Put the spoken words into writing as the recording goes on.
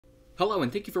Hello,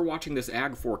 and thank you for watching this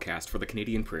ag forecast for the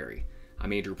Canadian Prairie.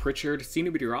 I'm Andrew Pritchard,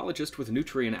 Senior Meteorologist with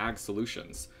Nutrien Ag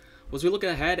Solutions. Well, as we look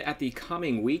ahead at the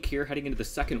coming week here, heading into the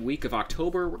second week of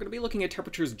October, we're going to be looking at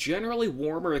temperatures generally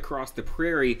warmer across the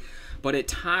prairie, but at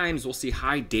times we'll see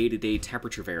high day-to-day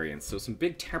temperature variance. So some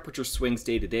big temperature swings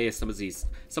day-to-day as some of these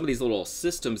little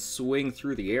systems swing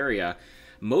through the area.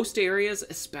 Most areas,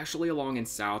 especially along and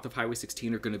south of Highway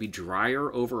 16, are going to be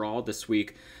drier overall this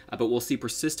week, but we'll see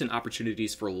persistent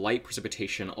opportunities for light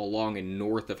precipitation along and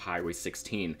north of Highway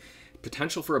 16.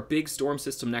 Potential for a big storm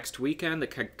system next weekend that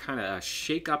could kind of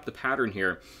shake up the pattern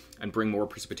here and bring more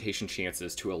precipitation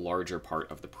chances to a larger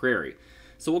part of the prairie.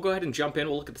 So we'll go ahead and jump in.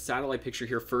 We'll look at the satellite picture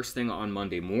here first thing on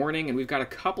Monday morning, and we've got a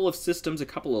couple of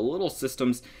little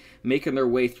systems making their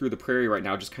way through the prairie right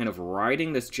now, just kind of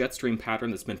riding this jet stream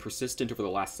pattern that's been persistent over the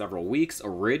last several weeks, a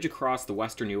ridge across the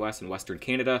western U.S. and western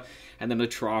Canada, and then a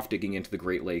trough digging into the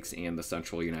Great Lakes and the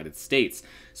central United States.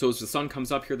 So as the sun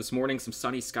comes up here this morning, some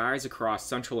sunny skies across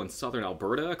central and southern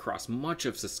Alberta, across much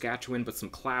of Saskatchewan, but some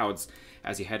clouds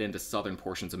as you head into southern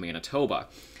portions of Manitoba.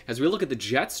 As we look at the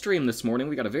jet stream this morning,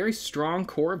 we got a very strong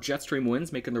core of jet stream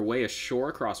winds making their way ashore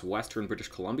across western British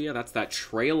Columbia. That's that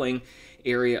trailing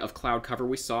area of cloud cover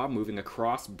we saw moving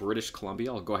across British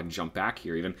Columbia. I'll go ahead and jump back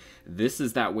here even. This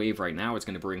is that wave right now. It's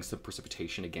going to bring some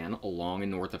precipitation again along and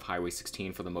north of Highway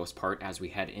 16 for the most part as we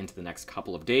head into the next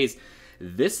couple of days.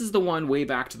 This is the one way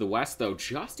back to the west, though,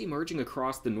 just emerging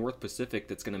across the North Pacific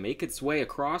that's going to make its way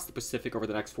across the Pacific over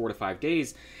the next 4 to 5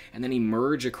 days and then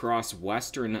emerge across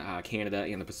western Canada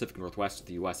and the Pacific Northwest of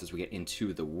the U.S. as we get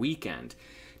into the weekend.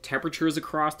 Temperatures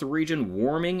across the region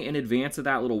warming in advance of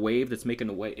that little wave that's making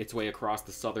its way across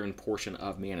the southern portion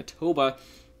of Manitoba.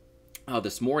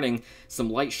 This morning, some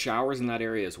light showers in that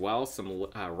area as well, some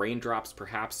raindrops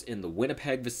perhaps in the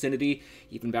Winnipeg vicinity,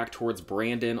 even back towards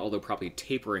Brandon, although probably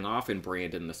tapering off in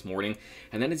Brandon this morning.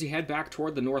 And then as you head back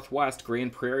toward the northwest,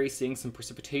 Grand Prairie seeing some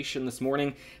precipitation this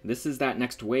morning. This is that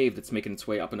next wave that's making its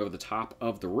way up and over the top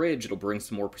of the ridge. It'll bring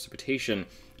some more precipitation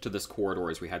to this corridor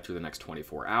as we head through the next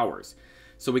 24 hours.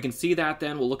 So we can see that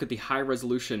then. We'll look at the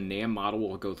high-resolution NAM model.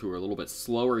 We'll go through a little bit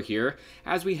slower here.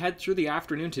 As we head through the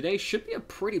afternoon today, should be a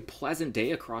pretty pleasant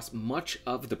day across much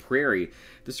of the prairie.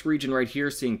 This region right here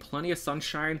seeing plenty of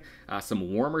sunshine,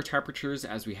 some warmer temperatures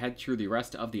as we head through the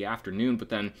rest of the afternoon, but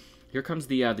then here comes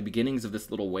the beginnings of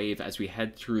this little wave as we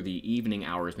head through the evening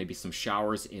hours. Maybe some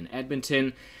showers in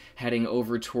Edmonton, heading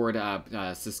over toward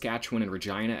Saskatchewan and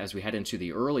Regina as we head into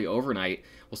the early overnight.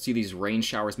 We'll see these rain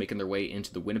showers making their way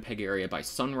into the Winnipeg area by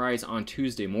sunrise on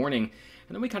Tuesday morning.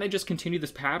 And then we kind of just continue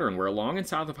this pattern. We're along and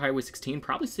south of Highway 16,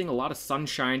 probably seeing a lot of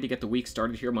sunshine to get the week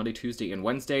started here Monday, Tuesday, and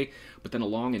Wednesday. But then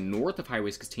along and north of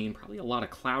Highway 16, probably a lot of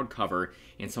cloud cover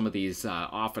and some of these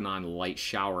off and on light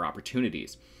shower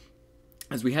opportunities.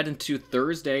 As we head into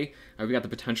Thursday, we've got the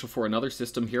potential for another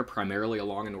system here, primarily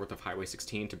along and north of Highway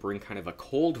 16, to bring kind of a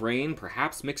cold rain,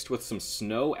 perhaps mixed with some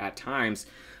snow at times.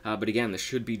 But again, this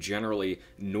should be generally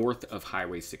north of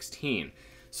Highway 16.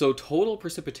 So total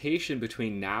precipitation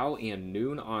between now and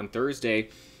noon on Thursday.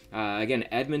 Again,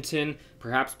 Edmonton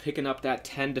perhaps picking up that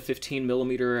 10 to 15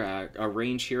 millimeter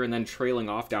range here and then trailing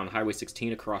off down Highway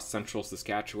 16 across central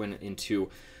Saskatchewan into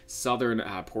southern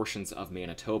portions of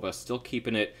Manitoba, still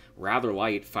keeping it rather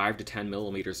light, 5 to 10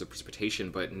 millimeters of precipitation,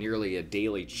 but nearly a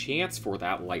daily chance for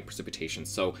that light precipitation.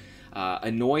 So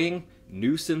annoying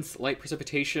nuisance light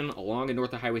precipitation along and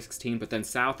north of Highway 16, but then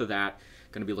south of that,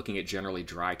 going to be looking at generally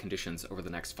dry conditions over the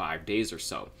next 5 days or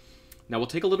so. Now we'll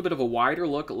take a little bit of a wider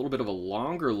look, a little bit of a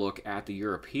longer look at the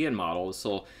European model.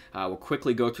 So we'll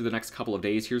quickly go through the next couple of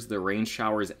days. Here's the rain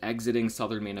showers exiting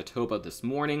southern Manitoba this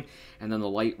morning, and then the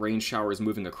light rain showers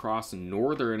moving across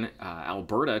northern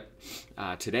Alberta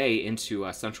today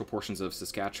into central portions of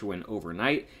Saskatchewan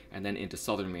overnight, and then into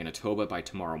southern Manitoba by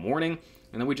tomorrow morning.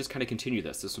 And then we just kind of continue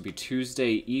this. This will be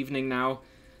Tuesday evening now,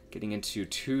 getting into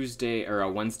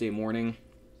Wednesday morning.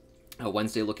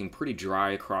 Wednesday looking pretty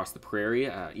dry across the prairie,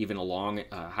 even along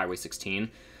Highway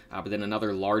 16. But then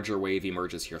another larger wave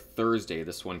emerges here Thursday.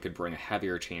 This one could bring a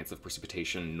heavier chance of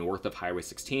precipitation north of Highway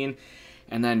 16.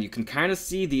 And then you can kind of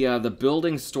see the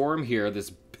building storm here,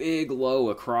 this big low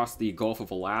across the Gulf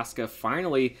of Alaska,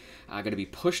 finally going to be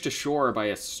pushed ashore by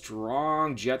a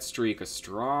strong jet streak, a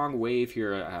strong wave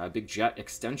here, a big jet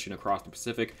extension across the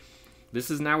Pacific. This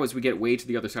is now as we get way to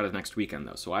the other side of next weekend,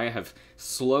 though. So I have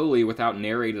slowly, without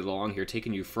narrated along here,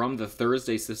 taken you from the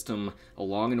Thursday system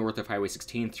along and north of Highway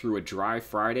 16 through a dry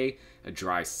Friday, a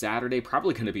dry Saturday,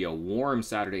 probably going to be a warm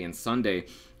Saturday and Sunday.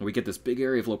 And we get this big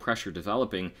area of low pressure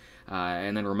developing.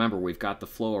 And then remember, we've got the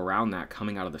flow around that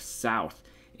coming out of the south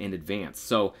in advance.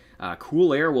 So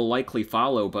cool air will likely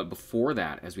follow, but before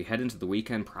that, as we head into the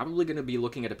weekend, probably going to be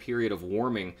looking at a period of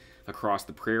warming across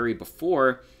the prairie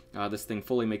before this thing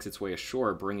fully makes its way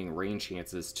ashore, bringing rain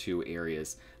chances to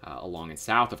areas along and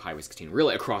south of Highway 16,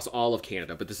 really across all of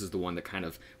Canada, but this is the one that kind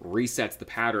of resets the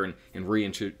pattern and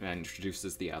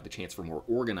reintroduces the chance for more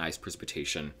organized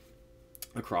precipitation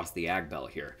across the ag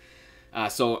belt here.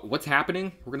 So what's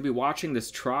happening? We're going to be watching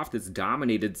this trough that's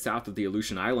dominated south of the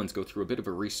Aleutian Islands go through a bit of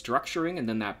a restructuring, and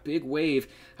then that big wave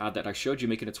that I showed you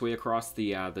making its way across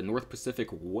the North Pacific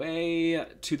way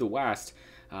to the west.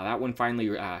 That one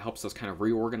finally helps us kind of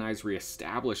reorganize,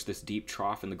 reestablish this deep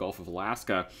trough in the Gulf of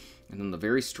Alaska. And then the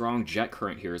very strong jet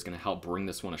current here is going to help bring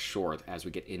this one ashore as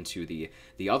we get into the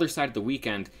other side of the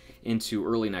weekend into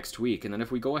early next week. And then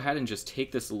if we go ahead and just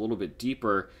take this a little bit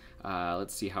deeper,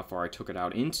 let's see how far I took it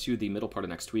out into the middle part of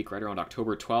next week, right around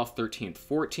October 12th, 13th,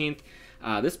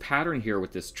 14th. This pattern here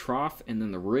with this trough and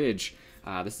then the ridge,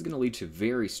 this is going to lead to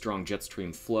very strong jet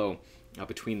stream flow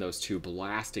between those two,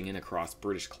 blasting in across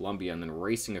British Columbia and then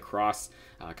racing across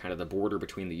kind of the border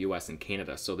between the U.S. and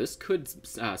Canada. So this could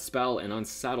spell an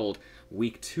unsettled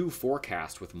week 2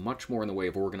 forecast with much more in the way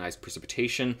of organized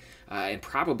precipitation and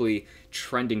probably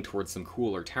trending towards some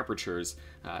cooler temperatures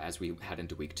as we head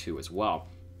into week 2 as well.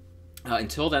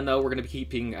 Until then, though, we're going to be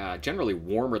keeping generally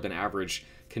warmer than average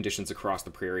conditions across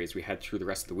the prairie as we head through the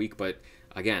rest of the week. But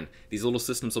again, these little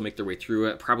systems will make their way through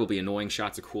it. Probably annoying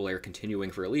shots of cool air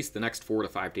continuing for at least the next 4 to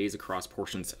 5 days across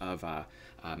portions of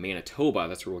Manitoba.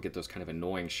 That's where we'll get those kind of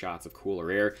annoying shots of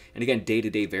cooler air. And again,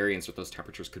 day-to-day variance with those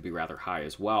temperatures could be rather high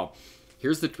as well.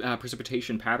 Here's the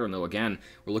precipitation pattern, though. Again,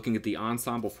 we're looking at the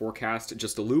ensemble forecast,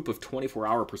 just a loop of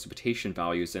 24-hour precipitation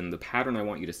values. And the pattern I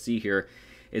want you to see here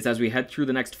is as we head through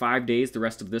the next 5 days, the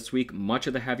rest of this week, much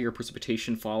of the heavier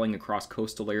precipitation falling across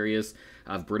coastal areas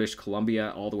of British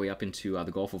Columbia all the way up into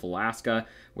the Gulf of Alaska,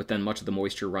 with then much of the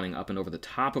moisture running up and over the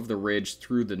top of the ridge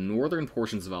through the northern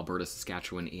portions of Alberta,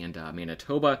 Saskatchewan, and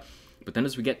Manitoba. But then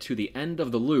as we get to the end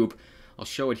of the loop, I'll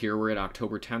show it here. We're at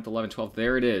October 10th, 11th, 12th.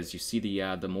 There it is. You see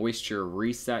the moisture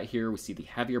reset here. We see the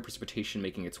heavier precipitation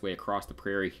making its way across the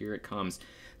prairie. Here it comes.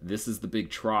 This is the big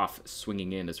trough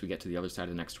swinging in as we get to the other side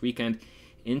of next weekend.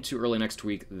 Into early next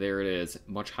week, there it is.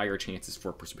 Much higher chances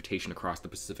for precipitation across the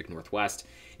Pacific Northwest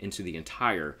into the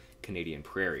entire Canadian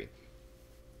prairie.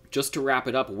 Just to wrap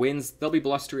it up, winds, they'll be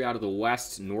blustery out of the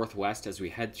west-northwest as we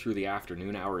head through the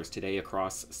afternoon hours today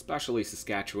across especially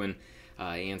Saskatchewan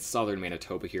and southern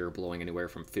Manitoba here, blowing anywhere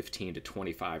from 15 to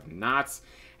 25 knots.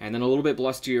 And then a little bit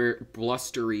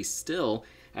blustery still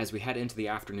as we head into the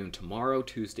afternoon tomorrow,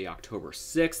 Tuesday, October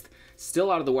 6th.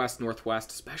 Still out of the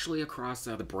west-northwest, especially across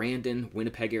the Brandon,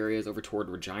 Winnipeg areas over toward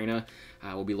Regina.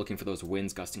 We'll be looking for those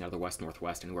winds gusting out of the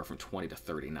west-northwest anywhere from 20 to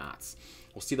 30 knots.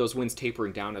 We'll see those winds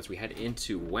tapering down as we head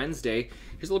into Wednesday.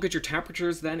 Here's a look at your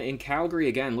temperatures then in Calgary.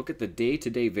 Again, look at the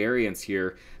day-to-day variance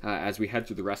here as we head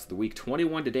through the rest of the week.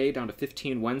 21 today, down to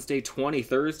 15 Wednesday, 20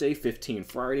 Thursday, 15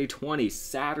 Friday, 20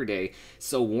 Saturday.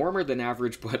 So warmer than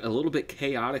average, but a little bit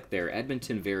chaotic there.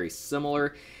 Edmonton, very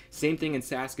similar. Same thing in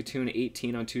Saskatoon,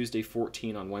 18 on Tuesday,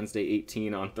 14 on Wednesday,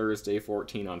 18 on Thursday,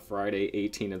 14 on Friday,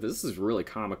 18. And this is really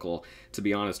comical, to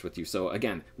be honest with you. So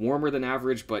again, warmer than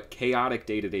average, but chaotic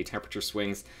day-to-day temperature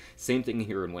swings. Same thing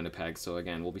here in Winnipeg. So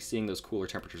again, we'll be seeing those cooler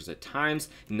temperatures at times.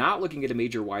 Not looking at a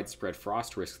major widespread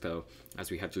frost risk, though, as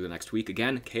we head through the next week.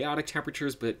 Again, chaotic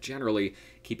temperatures, but generally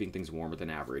keeping things warmer than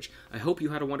average. I hope you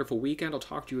had a wonderful weekend. I'll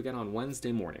talk to you again on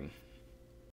Wednesday morning.